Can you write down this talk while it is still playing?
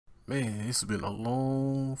Man, it's been a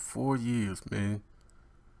long 4 years, man.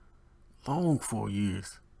 Long 4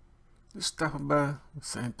 years. Just stopping by,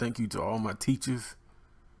 saying thank you to all my teachers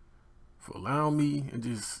for allowing me and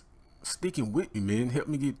just sticking with me, man. Helped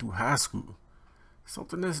me get through high school.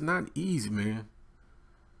 Something that's not easy, man.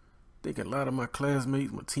 I think a lot of my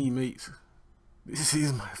classmates, my teammates, this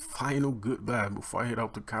is my final goodbye before I head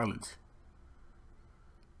out to college.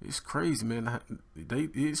 It's crazy, man.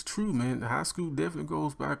 It's true, man. High school definitely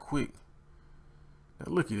goes by quick.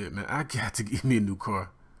 Now look at that, man. I got to get me a new car.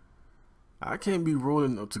 I can't be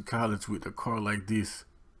rolling up to college with a car like this.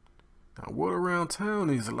 Now what around town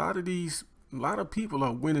is a lot of people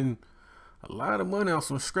are winning a lot of money off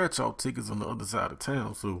some scratch off tickets on the other side of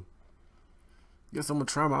town. So guess I'm gonna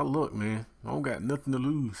try my luck, man. I don't got nothing to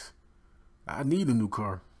lose. I need a new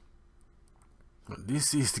car. But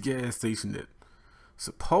this is the gas station that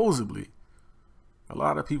supposedly a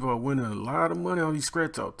lot of people are winning a lot of money on these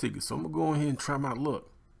scratch off tickets. So I'm gonna go ahead and try my luck,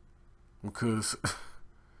 because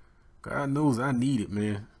God knows I need it,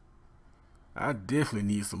 man. I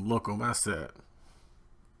definitely need some luck on my side.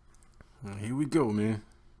 Here we go, man.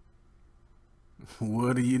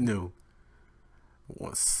 What do you know? I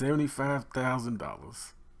want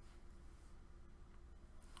 $75,000.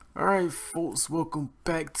 Alright folks, welcome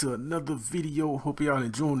back to another video. Hope y'all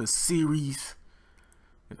enjoying the series.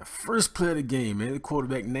 And the first play of the game, man, the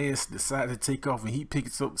quarterback Nance decided to take off and he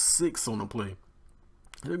picks up 6 on the play.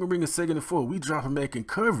 They're gonna bring a 2nd and 4. We drop him back in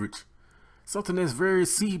coverage. Something that's very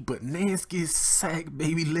easy, but Nance gets sacked,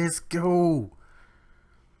 baby. Let's go.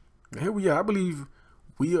 Now, here we are. I believe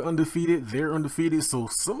we are undefeated. They're undefeated. So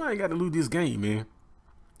somebody got to lose this game, man.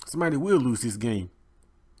 Somebody will lose this game.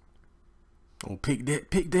 Oh, pick that,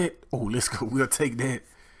 pick that. Oh, let's go. We'll take that.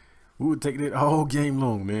 We will take that all game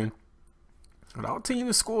long, man. But our team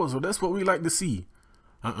is score, so that's what we like to see.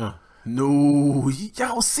 No,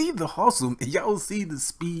 y'all see the hustle. Y'all see the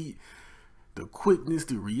speed, the quickness,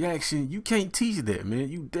 the reaction. You can't teach that, man.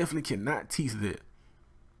 You definitely cannot teach that.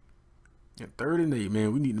 At 3rd and 8,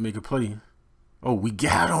 man, we need to make a play. Oh, we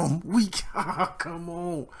got him. Come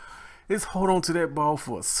on. Let's hold on to that ball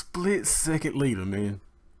for a split second later, man.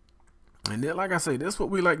 And then, like I say, that's what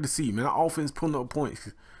we like to see, man. Our offense putting up points.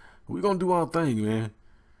 We're going to do our thing, man.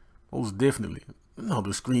 Most definitely.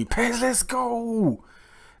 Another screen pass. Let's go.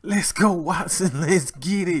 Let's go, Watson. Let's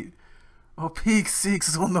get it. A pick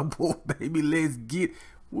 6 on the board, baby. Let's get it.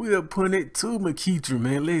 We are putting it to McKeeter,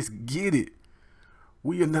 man. Let's get it.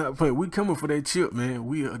 We are not playing. We coming for that chip, man.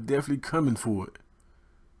 We are definitely coming for it.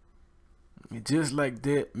 And just like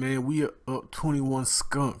that, man, we are up 21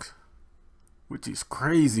 skunks, which is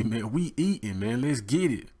crazy, man. We eating, man. Let's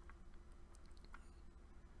get it.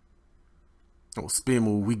 Oh, spin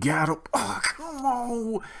move. We got him. Oh, come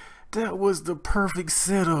on. That was the perfect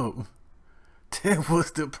setup. That was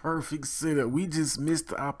the perfect setup. We just missed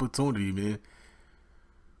the opportunity, man.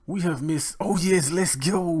 We have missed. Oh, yes, let's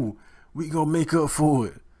go. We gonna make up for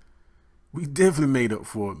it. We definitely made up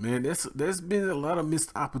for it, man. There's been a lot of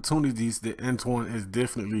missed opportunities that Antwan has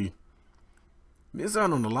definitely missed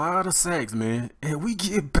out on. A lot of sacks, man. And we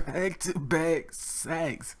get back-to-back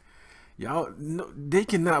sacks. Y'all, no, they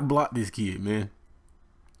cannot block this kid, man.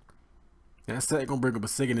 That sack gonna break up a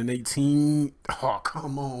 2nd and 18. Oh,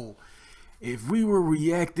 come on. If we were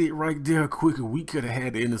reacted right there quicker, we could have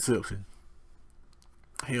had the interception.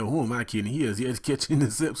 Hell, who am I kidding? He has catch an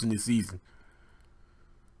interception this season.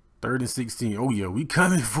 3rd and 16. Oh, yeah, we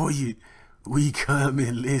coming for you. We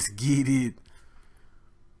coming. Let's get it.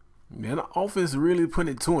 Man, the offense really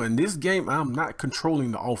putting it to it. In this game, I'm not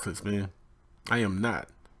controlling the offense, man. I am not.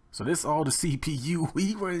 So this all the CPU.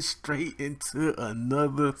 We run straight into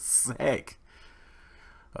another sack.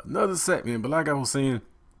 Another sack, man. But like I was saying,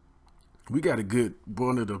 we got a good,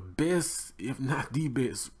 one of the best, if not the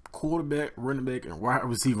best, quarterback, running back, and wide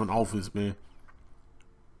receiver on offense, man.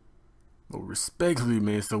 Well, respectfully,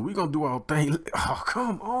 man. So we're going to do our thing. Oh,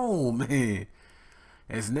 come on, man.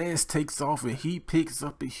 As Nance takes off and he picks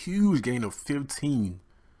up a huge gain of 15.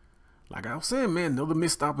 Like I was saying, man, another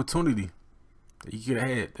missed opportunity that he could have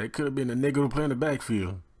had. That could have been a negative play in the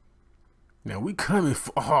backfield. Now we coming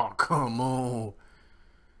for. Oh, come on.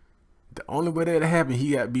 The only way that happened,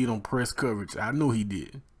 he got beat on press coverage. I know he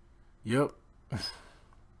did. Yep.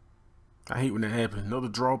 I hate when that happens. Another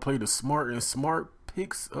draw play to Smart, and Smart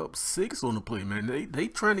picks up 6 on the play, man. They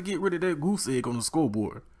trying to get rid of that goose egg on the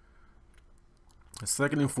scoreboard. A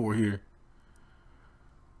 2nd and 4 here.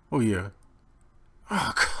 Oh, yeah.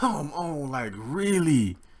 Oh, come on. Like,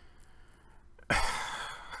 really?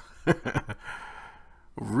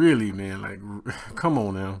 Really, man. Like, come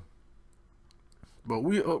on now. But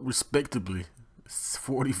we up respectably. It's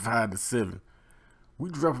 45-7. We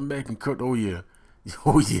dropping back and cut. Oh yeah.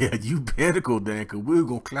 Oh yeah, you better go down, cause we're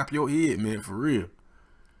gonna clap your head, man, for real.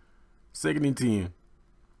 2nd and 10.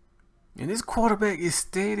 And this quarterback is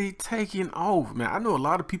steady taking off, man. I know a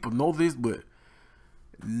lot of people know this, but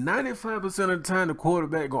 95% of the time the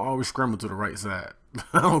quarterback gonna always scramble to the right side.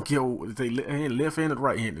 I don't care what they left hand or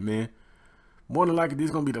right handed, man. More than likely, this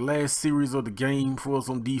is gonna be the last series of the game for us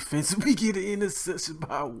on defense. We get an interception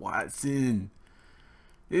by Watson.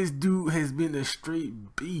 This dude has been a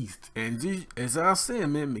straight beast. And just, as I was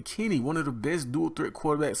saying, man, McKinney, one of the best dual threat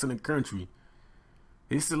quarterbacks in the country.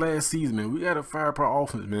 It's the last season, man. We got a firepower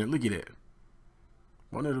offense, man. Look at that.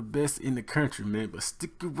 One of the best in the country, man. But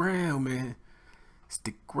stick around, man.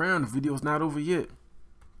 Stick around. The video's not over yet.